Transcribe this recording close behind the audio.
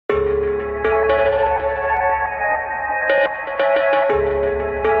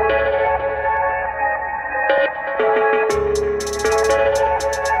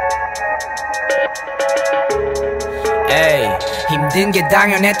모든 게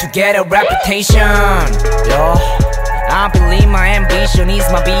당연해 to get a reputation. Yo, I believe my ambition is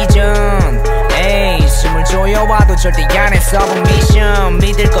my vision. 에이, 숨을 조여와도 절대 안 했어 미션.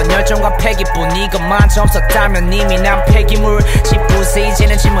 믿을 건 열정과 패기뿐. 이것마저 없었다면 이미 난 폐기물. 19세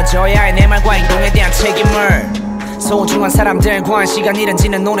이제는 짊어져야 해 내 말과 행동에 대한 책임을. 소중한 사람들과 시간 잃은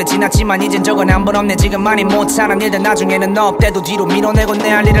지는 오래 지났지만 이젠 적은 한 번 없네. 지금 많이 못하는 일들 나중에는 없대도 뒤로 밀어내고 내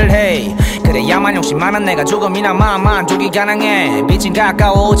할 일을 해. 그래야만 욕심 많은 내가 조금이나마 만족이 가능해. 빛은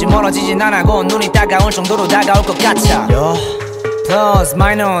가까워오지 멀어지진 않고 눈이 따가울 정도로 다가올 것 같아. Plus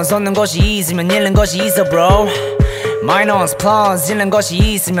minus 얻는 것이 있으면 잃는 것이 있어 bro. Minus plus 잃는 것이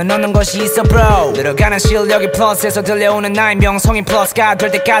있으면 얻는 것이 있어 bro. 들어가는 실력이 플러스에서 들려오는 나의 명성이 플러스가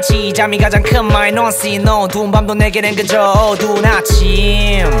될 때까지 이 잠이 가장 큰 마이너스. 어두운 밤도 내게는 그저 어두운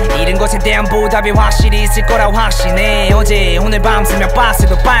아침. 잃은 것에 대한 보답이 확실히 있을 거라 확신해. 어제 오늘 밤 새벽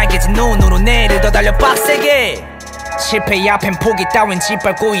박스도 빨개진 눈으로 내일을 더 달려 빡세게. 실패 앞엔 포기 따윈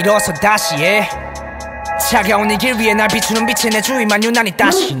짓밟고 일어서 다시 해. 차가운 이 길 위에 날 비추는 빛에 내 주위만 유난히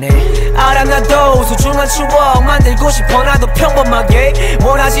따시네. 알아 나도 소중한 추억 만들고 싶어. 나도 평범하게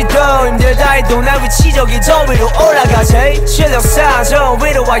원하지도 힘들다 해도 날 위치적이 저 위로 올라가지. 실력 쌓아줘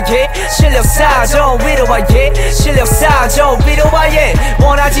위로 와예. 실력 쌓아줘 위로 와예. 실력 쌓아줘 위로 와예.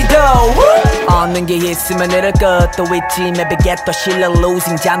 원하지도 얻는 게 있으면 잃을 것도 있지. Maybe get 더 실력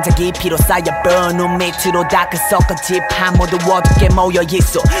losing 잠자기 피로 쌓여 burn. 눈 밑으로 다크서클 집한 모두 어둡게 모여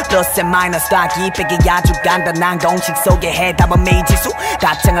있어. 플러스 앤 마이너스 더하기 빼기 아주 간단한 공식 속에 해답은 미지수.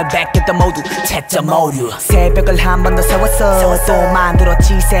 답장을 뺏겼던 모두 채점 오류. 새벽을 한 번 더 세웠어. 또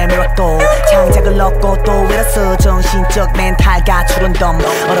만들었지 새 미라클. 창작을 얻고 또 잃었어. 정신적 멘탈 가출은 덤.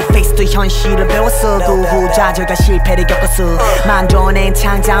 어느 페이스도 현실을 배웠어. 그 후 좌절과 실패를 겪었어. 만들어낸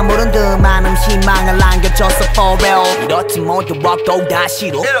창작물은 듯 많은 희망을 남겨줬어 for real. 이렇지 모두 없고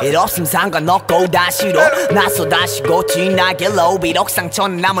다시로 일 없음 상관없고 다시로 나서 다시고 지나길로 비록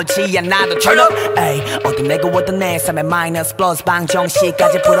상처는 남을지 않아도 turn up. 에이 어둠내고 어떤 내 삶의 마이너스 플러스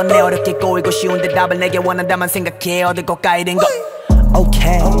방정식까지 풀어내. 어렵게 꼬이고 쉬운데 답을 내게 원한다만 생각해 얻을 것까이된 것.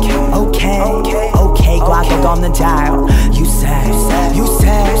 Okay, okay, okay. 과거가 없는 자유. You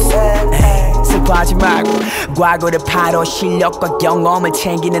say 슬퍼하지 말고 과거를 바로 실력과 경험을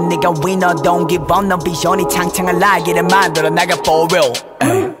챙기는 네가 위너. Don't give up. 넌 비전이 창창한 날개를 만들어 나가 for real.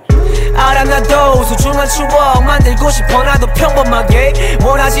 알아 나도 소중한 추억 만들고 싶어. 나도 평범하게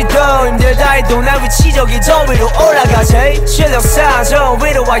원하지도 힘들다 해도 날 위치적이 저 위로 올라가지. 실력 쌓아줘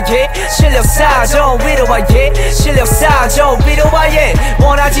위로 와예. 실력 쌓아줘 위로 와예. 실력 쌓아줘 위로 와예.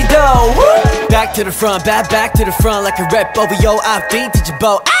 원하지도 Back to the front, back to the front like a rap over your 앞뒤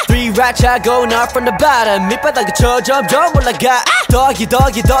뒤집어. Three racks I go now from the bottom. 밑바닥에 점점 올라가.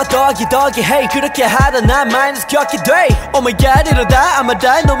 더하기 hey 그렇게 하다 난 마이너스 겪게 돼. Oh my god 이러다 I'ma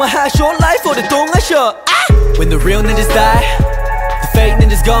die. 너무 high short life 오랫동안 쉬어. When the real niggas die, the fake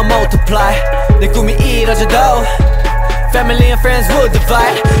niggas gon' multiply. 내 꿈이 이뤄져도 family and friends will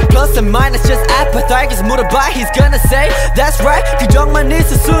divide. Plus and minus just appetite. 계속 물어봐 he's gonna say that's right. 규정만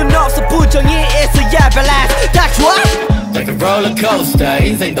있을 순 없어. 부정이 있어야 balance. 딱 좋아. Like a roller coaster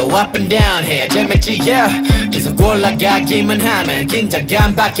인생도 up and down 해. 재밌지 yeah. 계속 올라가기만 하면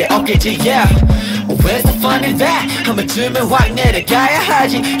긴장감밖에 없겠지 yeah. Where's the fun in that? 한 번쯤은 확 내려가야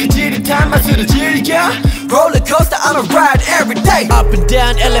하지. 그 지릿한 맛으로 즐겨. Roller coaster on a ride every day. Up and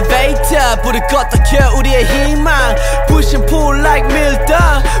down elevator. 불을 껐다 켜 우리의 희망. Push and pull like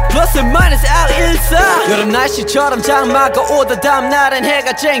밀당. Plus and minus out 일상. 여름 날씨처럼 장마가 오다 다음날은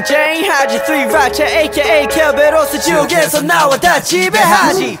해가 쨍쨍하지. Three racks aka 켈베로스 지옥에서 나와 다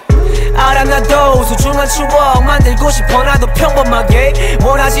지배하지. 알아 나도 소중한 추억 만들고 싶어. 나도 평범하게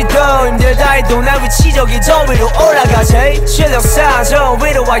원하지도 힘들다 해도 날 위치적이 저 위로 올라가지. 실력 쌓아줘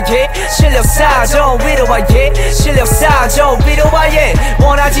위로 와예. 실력 쌓아줘 위로 와예. 실력 쌓아줘 위로 와예.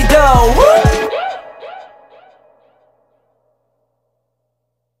 원하지도